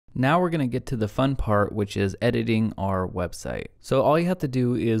Now we're going to get to the fun part, which is editing our website. So all you have to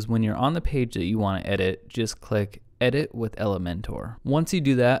do is when you're on the page that you want to edit, just click Edit with Elementor. Once you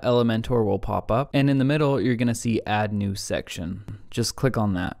do that, Elementor will pop up, and in the middle you're going to see Add New Section. Just click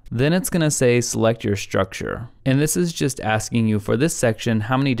on that. Then it's going to say select your structure. And this is just asking you for this section,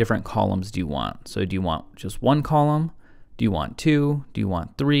 how many different columns do you want? So do you want just one column? Do you want two? Do you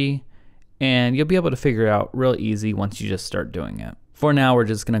want three? And you'll be able to figure it out real easy once you just start doing it. For now, we're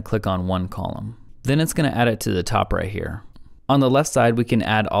just going to click on one column. Then it's going to add it to the top right here. On the left side, we can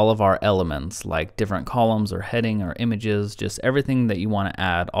add all of our elements like different columns or heading or images, just everything that you want to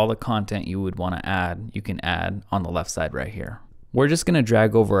add, all the content you would want to add, you can add on the left side right here. We're just going to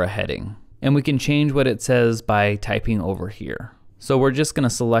drag over a heading, and we can change what it says by typing over here. So we're just going to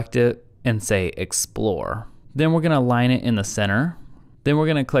select it and say Explore. Then we're going to line it in the center. Then we're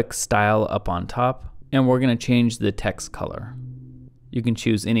going to click Style up on top, and we're going to change the text color. You can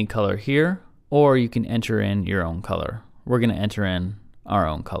choose any color here, or you can enter in your own color. We're going to enter in our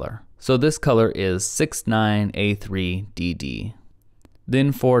own color. So this color is 69A3DD.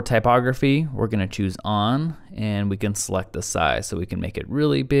 Then for typography, we're going to choose on, and we can select the size. So we can make it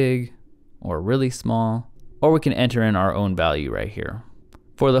really big or really small, or we can enter in our own value right here.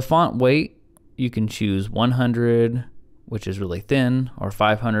 For the font weight, you can choose 100, which is really thin, or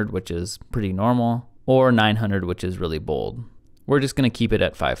 500, which is pretty normal, or 900, which is really bold. We're just going to keep it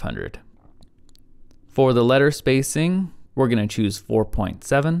at 500. For the letter spacing, we're going to choose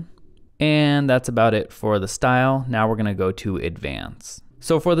 4.7, and that's about it for the style. Now we're going to go to advance.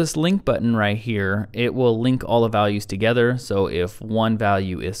 So for this link button right here, it will link all the values together. So if one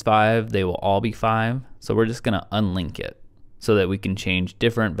value is 5, they will all be 5. So we're just going to unlink it so that we can change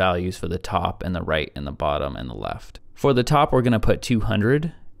different values for the top and the right and the bottom and the left. For the top, we're going to put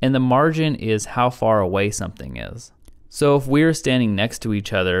 200, and the margin is how far away something is. So if we're standing next to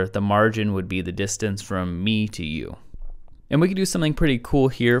each other, the margin would be the distance from me to you. And we can do something pretty cool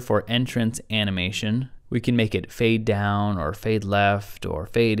here for entrance animation. We can make it fade down or fade left or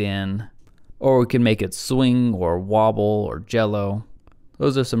fade in, or we can make it swing or wobble or jello.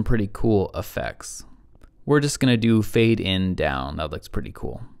 Those are some pretty cool effects. We're just gonna do fade in down. That looks pretty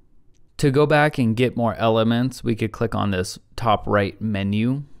cool. To go back and get more elements, we could click on this top right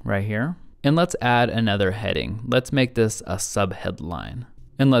menu right here. And let's add another heading. Let's make this a subheadline.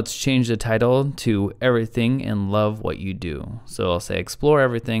 And let's change the title to Everything and Love What You Do. So I'll say Explore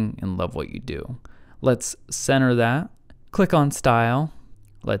Everything and Love What You Do. Let's center that. Click on Style.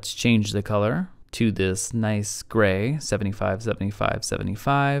 Let's change the color to this nice gray, 75, 75,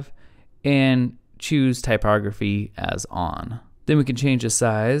 75. And choose typography as on. Then we can change the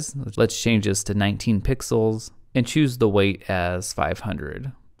size. Let's change this to 19 pixels and choose the weight as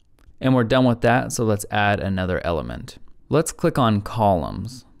 500. And we're done with that, so let's add another element. Let's click on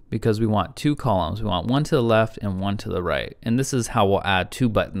columns because we want two columns. We want one to the left and one to the right. And this is how we'll add two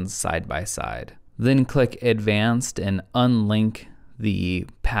buttons side by side. Then click Advanced and unlink the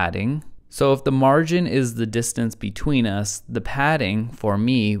padding. So if the margin is the distance between us, the padding for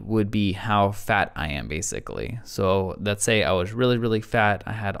me would be how fat I am basically. So let's say I was really, really fat.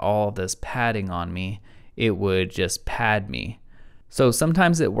 I had all this padding on me. It would just pad me. So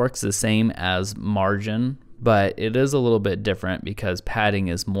sometimes it works the same as margin, but it is a little bit different because padding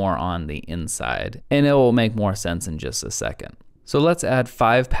is more on the inside, and it will make more sense in just a second. So let's add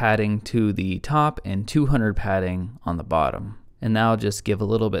 5 padding to the top and 200 padding on the bottom. And now just give a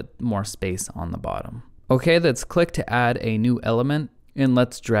little bit more space on the bottom. Okay, let's click to add a new element, and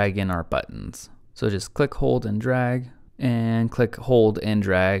let's drag in our buttons. So just click, hold, and drag, and click, hold, and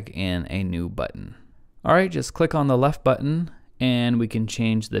drag in a new button. All right, just click on the left button, and we can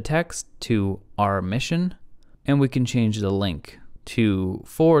change the text to Our Mission, and we can change the link to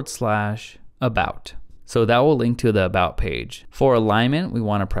 /about. So that will link to the About page. For alignment, we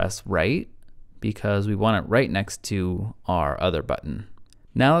want to press right because we want it right next to our other button.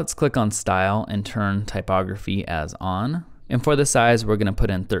 Now let's click on Style and turn typography as on. And for the size, we're going to put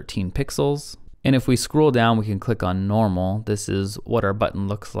in 13 pixels. And if we scroll down, we can click on Normal. This is what our button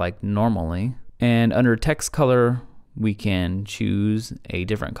looks like normally. And under text color, we can choose a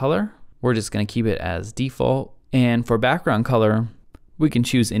different color. We're just going to keep it as default. And for background color, we can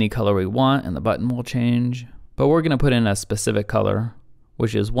choose any color we want and the button will change. But we're going to put in a specific color,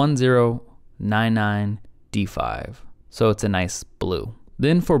 which is 1099D5. So it's a nice blue.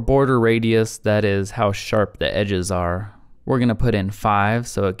 Then for border radius, that is how sharp the edges are, we're going to put in 5,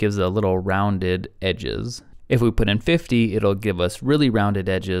 so it gives a little rounded edges. If we put in 50, it'll give us really rounded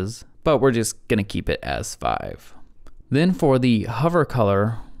edges, but we're just going to keep it as 5. Then for the hover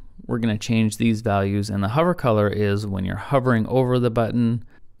color, we're going to change these values, and the hover color is when you're hovering over the button,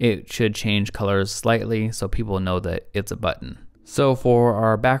 it should change colors slightly so people know that it's a button. So for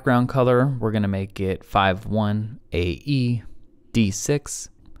our background color, we're gonna make it 51AE D6.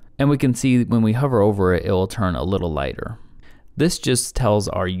 And we can see when we hover over it, it will turn a little lighter. This just tells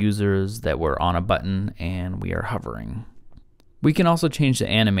our users that we're on a button and we are hovering. We can also change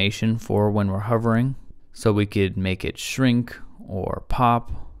the animation for when we're hovering. So we could make it shrink or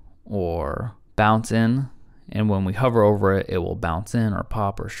pop or bounce in. And when we hover over it, it will bounce in or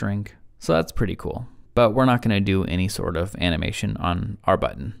pop or shrink. So that's pretty cool. But we're not gonna do any sort of animation on our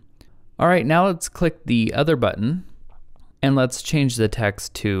button. All right, now let's click the other button and let's change the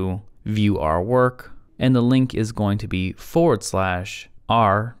text to view our work. And the link is going to be /r-work.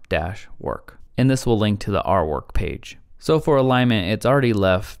 And this will link to the our work page. So for alignment, it's already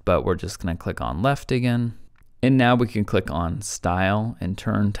left, but we're just gonna click on left again. And now we can click on style and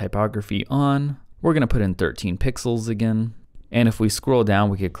turn typography on. We're gonna put in 13 pixels again. And if we scroll down,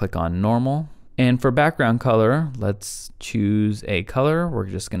 we could click on normal. And for background color, let's choose a color. We're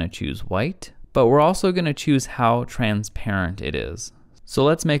just gonna choose white, but we're also gonna choose how transparent it is. So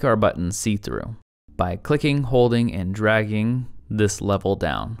let's make our button see-through by clicking, holding, and dragging this level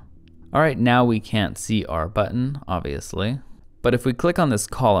down. All right, now we can't see our button, obviously. But if we click on this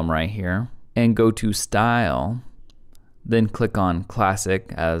column right here and go to style, then click on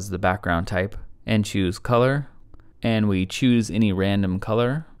classic as the background type and choose color, and we choose any random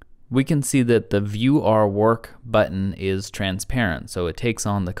color, we can see that the view our work button is transparent, so it takes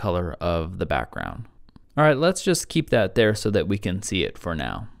on the color of the background. All right, let's just keep that there so that we can see it for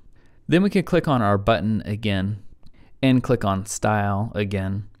now. Then we can click on our button again and click on style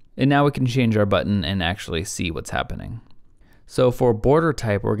again. And now we can change our button and actually see what's happening. So for border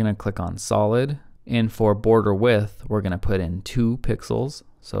type, we're gonna click on solid. And for border width, we're gonna put in 2 pixels.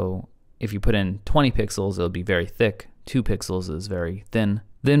 So if you put in 20 pixels, it'll be very thick. 2 pixels is very thin.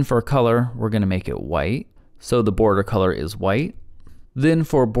 Then for color, we're gonna make it white. So the border color is white. Then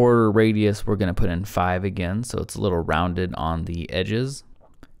for border radius, we're gonna put in 5 again, so it's a little rounded on the edges.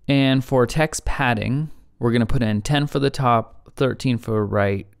 And for text padding, we're gonna put in 10 for the top, 13 for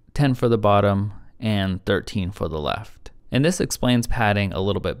right, 10 for the bottom, and 13 for the left. And this explains padding a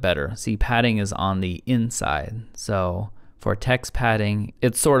little bit better. See, padding is on the inside. So for text padding,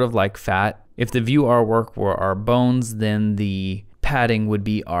 it's sort of like fat. If the view our work were our bones, then the padding would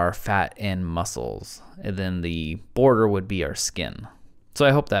be our fat and muscles. And then the border would be our skin. So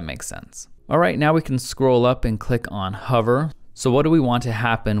I hope that makes sense. All right, now we can scroll up and click on hover. So what do we want to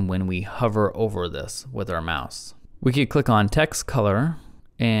happen when we hover over this with our mouse? We could click on text color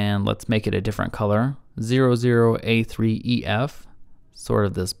and let's make it a different color. 00A3EF, sort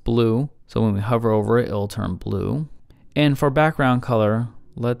of this blue. So when we hover over it, it'll turn blue. And for background color,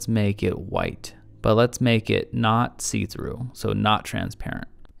 let's make it white, but let's make it not see-through, so not transparent.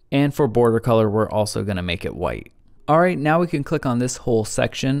 And for border color, we're also gonna make it white. All right, now we can click on this whole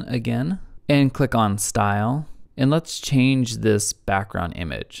section again and click on style. And let's change this background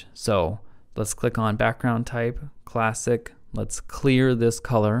image. So let's click on background type, classic. Let's clear this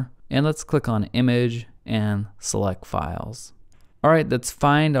color and let's click on image and select files. All right, let's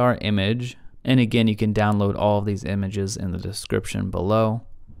find our image. And again, you can download all of these images in the description below.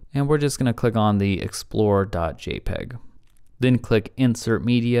 And we're just gonna click on the explore.jpg. Then click insert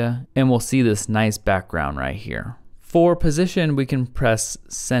media and we'll see this nice background right here. For position, we can press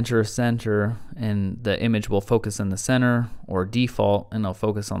center and the image will focus in the center, or default and it'll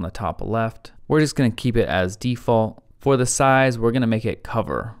focus on the top left. We're just gonna keep it as default. For the size, we're gonna make it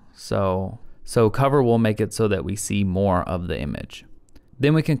cover. So cover will make it so that we see more of the image.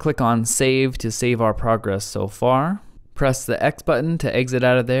 Then we can click on save to save our progress so far. Press the X button to exit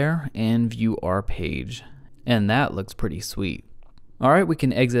out of there and view our page. And that looks pretty sweet. All right, we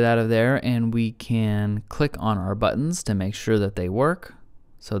can exit out of there and we can click on our buttons to make sure that they work.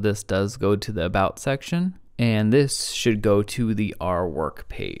 So this does go to the About section, and this should go to the Our Work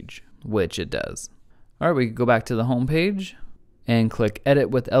page, which it does. All right, we can go back to the home page and click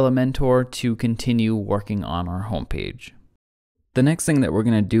Edit with Elementor to continue working on our home page. The next thing that we're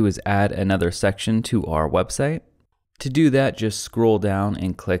gonna do is add another section to our website. To do that, just scroll down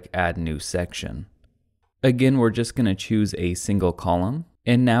and click Add New Section. Again, we're just gonna choose a single column,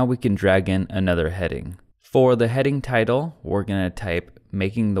 and now we can drag in another heading. For the heading title, we're gonna type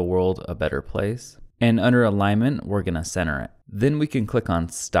Making the World a Better Place, and under alignment, we're gonna center it. Then we can click on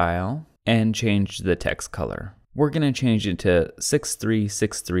Style and change the text color. We're gonna change it to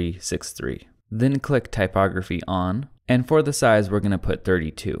 636363. Then click Typography on, and for the size, we're gonna put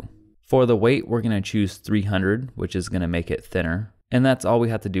 32. For the weight, we're gonna choose 300, which is gonna make it thinner, and that's all we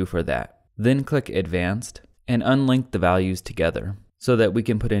have to do for that. Then click Advanced and unlink the values together. so that we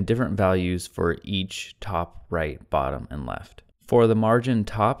can put in different values for each top, right, bottom, and left. For the margin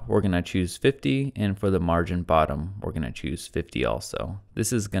top, we're going to choose 50, and for the margin bottom, we're going to choose 50 also.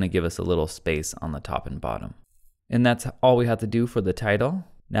 This is going to give us a little space on the top and bottom. And that's all we have to do for the title.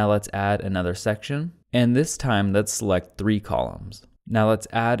 Now let's add another section, and this time let's select 3 columns. Now let's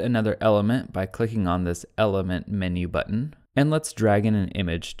add another element by clicking on this element menu button, and let's drag in an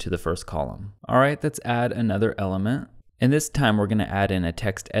image to the first column. All right, let's add another element, and this time we're going to add in a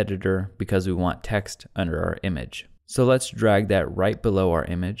text editor because we want text under our image. So let's drag that right below our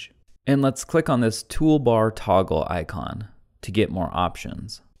image, and let's click on this toolbar toggle icon to get more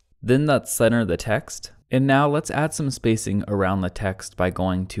options. Then let's center the text, and now let's add some spacing around the text by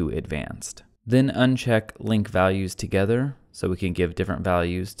going to advanced. Then uncheck link values together so we can give different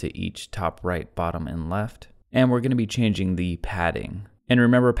values to each top, right, bottom, and left. And we're going to be changing the padding. And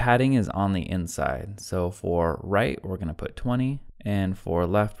remember, padding is on the inside. So for right, we're going to put 20, and for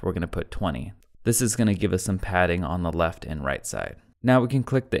left, we're going to put 20. This is going to give us some padding on the left and right side. Now we can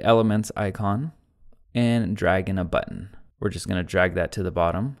click the elements icon and drag in a button. We're just going to drag that to the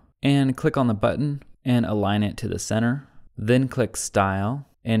bottom and click on the button and align it to the center. Then click style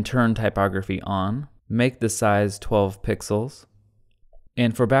and turn typography on. Make the size 12 pixels.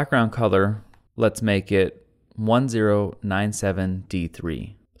 And for background color, let's make it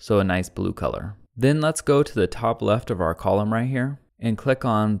 1097D3. So a nice blue color. Then let's go to the top left of our column right here and click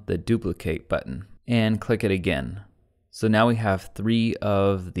on the duplicate button and click it again. So now we have 3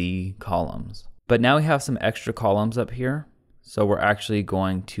 of the columns. But now we have some extra columns up here, so we're actually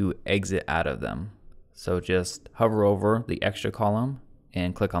going to exit out of them. So just hover over the extra column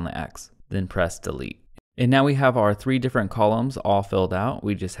and click on the X, then press delete. And now we have our 3 different columns all filled out.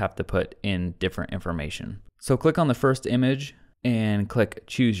 We just have to put in different information. So click on the first image and click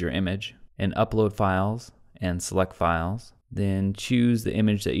choose your image and upload files and select files. Then choose the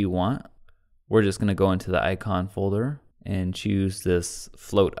image that you want. We're just going to go into the icon folder and choose this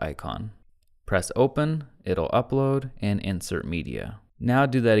float icon. Press open, it'll upload, and insert media. Now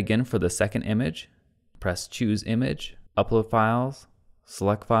do that again for the second image. Press choose image, upload files,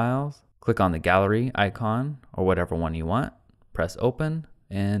 select files, click on the gallery icon or whatever one you want. Press open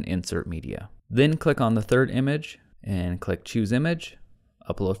and insert media. Then click on the third image and click choose image,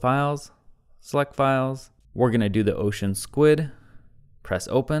 upload files, select files. We're going to do the ocean squid. Press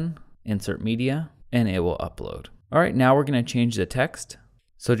open, insert media, and it will upload. All right, now we're going to change the text.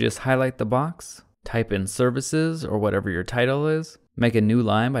 So just highlight the box, type in services or whatever your title is, make a new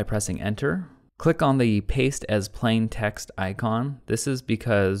line by pressing enter. Click on the paste as plain text icon. This is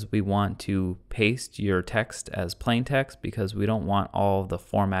because we want to paste your text as plain text because we don't want all of the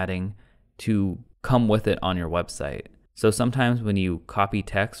formatting to come with it on your website. So sometimes when you copy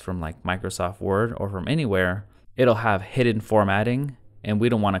text from like Microsoft Word or from anywhere, it'll have hidden formatting, and we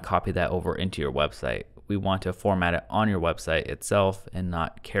don't want to copy that over into your website. We want to format it on your website itself and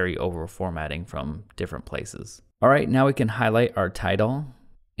not carry over formatting from different places. All right, now we can highlight our title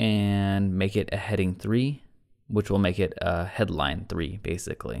and make it a heading 3, which will make it a headline 3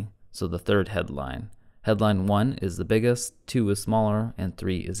 basically. So the third headline. Headline 1 is the biggest, 2 is smaller, and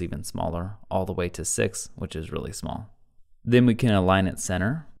 3 is even smaller, all the way to 6, which is really small. Then we can align it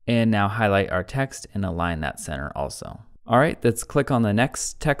center, and now highlight our text and align that center also. All right, let's click on the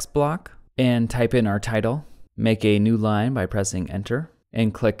next text block and type in our title. Make a new line by pressing enter,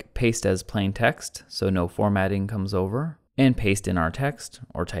 and click paste as plain text so no formatting comes over, and paste in our text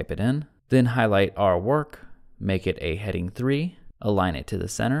or type it in. Then highlight our work, make it a heading 3, align it to the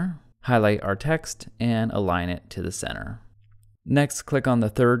center, highlight our text and align it to the center. Next, click on the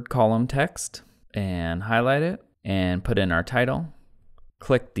third column text and highlight it and put in our title.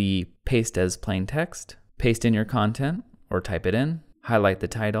 Click the paste as plain text, paste in your content or type it in, highlight the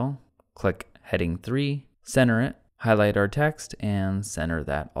title, click heading 3, center it, highlight our text and center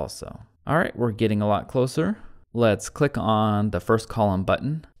that also. All right, we're getting a lot closer. Let's click on the first column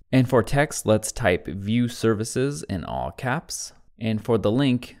button. And for text, let's type view services in all caps. And for the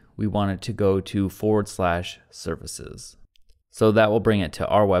link, we want it to go to /services. So that will bring it to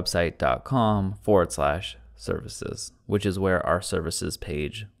our website.com/services, which is where our services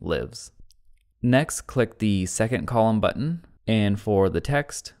page lives. Next, click the second column button. And for the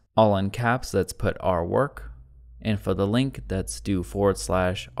text, all in caps, let's put our work. And for the link, let's do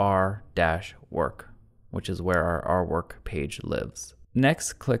 /our-work, which is where our work page lives.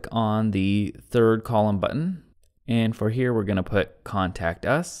 Next, click on the third column button. And for here, we're going to put contact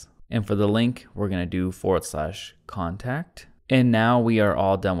us. And for the link, we're going to do /contact. And now we are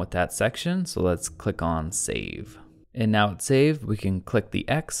all done with that section. So let's click on save. And now it's saved. We can click the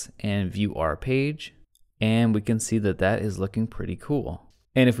X and view our page. and we can see that that is looking pretty cool.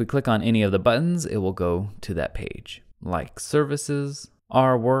 And if we click on any of the buttons, it will go to that page, like services,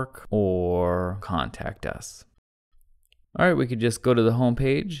 our work, or contact us. All right, we could just go to the home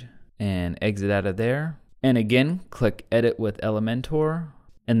page and exit out of there. And again, click Edit with Elementor,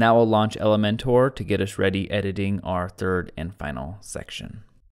 and that will launch Elementor to get us ready editing our third and final section.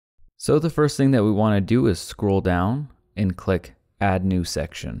 So the first thing that we want to do is scroll down and click Add New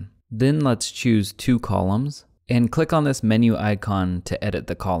Section. Then let's choose 2 columns and click on this menu icon to edit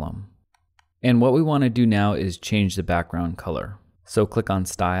the column. And what we want to do now is change the background color. So click on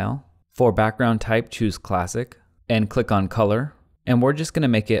Style. For background type, choose Classic and click on Color. And we're just going to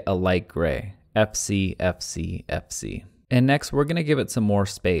make it a light gray, FC, FC, FC. And next we're going to give it some more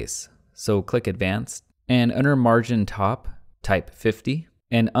space. So click Advanced and under Margin Top, type 50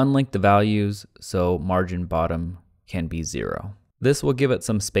 and unlink the values so margin bottom can be 0. This will give it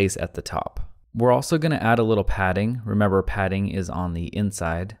some space at the top. We're also going to add a little padding. Remember, padding is on the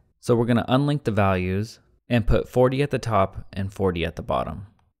inside. So we're going to unlink the values and put 40 at the top and 40 at the bottom.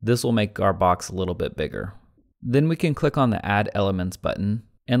 This will make our box a little bit bigger. Then we can click on the Add Elements button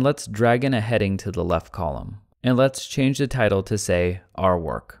and let's drag in a heading to the left column. And let's change the title to say Our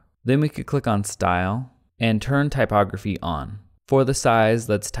Work. Then we could click on Style and turn typography on. For the size,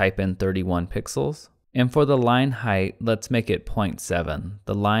 let's type in 31 pixels. And for the line height, let's make it 0.7.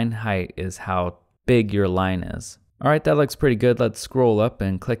 The line height is how big your line is. All right, that looks pretty good. Let's scroll up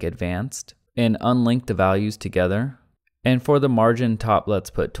and click Advanced and unlink the values together. And for the margin top, let's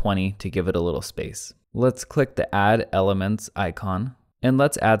put 20 to give it a little space. Let's click the Add Elements icon and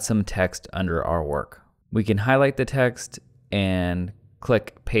let's add some text under Our Work. We can highlight the text and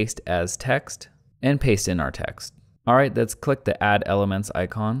click Paste as Text and paste in our text. All right, let's click the Add Elements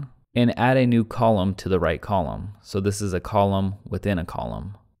icon and add a new column to the right column. So this is a column within a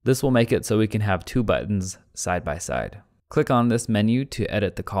column. This will make it so we can have 2 buttons side by side. Click on this menu to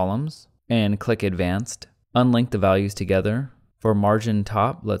edit the columns and click Advanced. Unlink the values together. For margin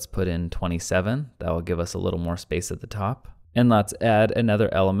top, let's put in 27. That will give us a little more space at the top. And let's add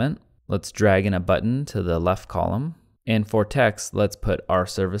another element. Let's drag in a button to the left column. And for text, let's put Our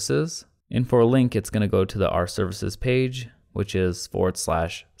Services. And for a link, it's going to go to the Our Services page, which is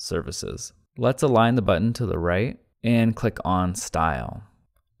 /services. Let's align the button to the right and click on Style.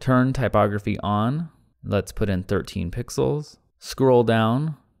 Turn typography on. Let's put in 13 pixels. Scroll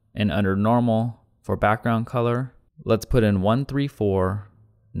down and under Normal for background color, let's put in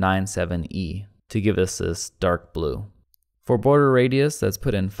 13497E to give us this dark blue. For border radius, let's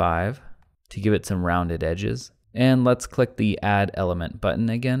put in 5 to give it some rounded edges. And let's click the Add Element button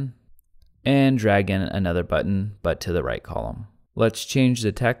again and drag in another button, but to the right column. Let's change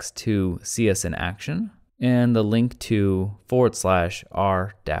the text to See Us in Action and the link to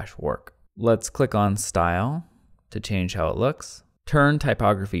 /our-work. Let's click on Style to change how it looks. Turn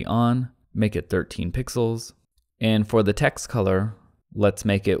typography on, make it 13 pixels. And for the text color, let's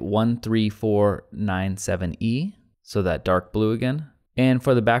make it 13497E, so that dark blue again. And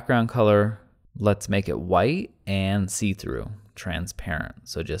for the background color, let's make it white and see-through, transparent.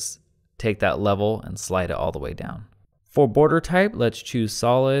 So just take that level and slide it all the way down. For border type, let's choose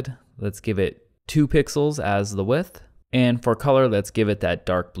solid. Let's give it 2 pixels as the width. And for color, let's give it that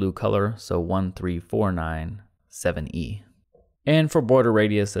dark blue color, so 13497E. And for border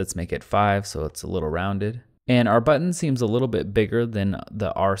radius, let's make it 5, so it's a little rounded. And our button seems a little bit bigger than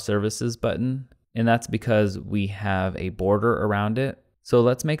the Our Services button, and that's because we have a border around it. So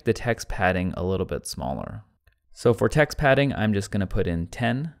let's make the text padding a little bit smaller. So for text padding, I'm just going to put in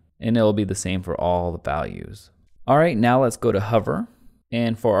 10, and it'll be the same for all the values. All right, now let's go to hover.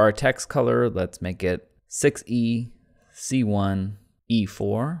 And for our text color, let's make it 6E, C1,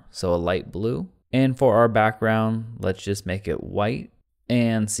 E4, so a light blue. And for our background, let's just make it white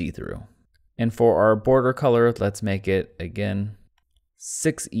and see-through. And for our border color, let's make it, again,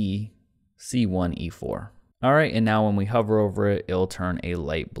 6E, C1, E4. All right, and now when we hover over it, it'll turn a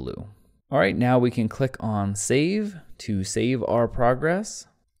light blue. All right, now we can click on Save to save our progress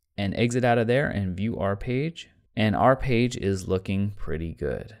and exit out of there and view our page. And our page is looking pretty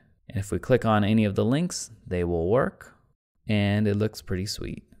good. And if we click on any of the links, they will work, and it looks pretty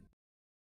sweet.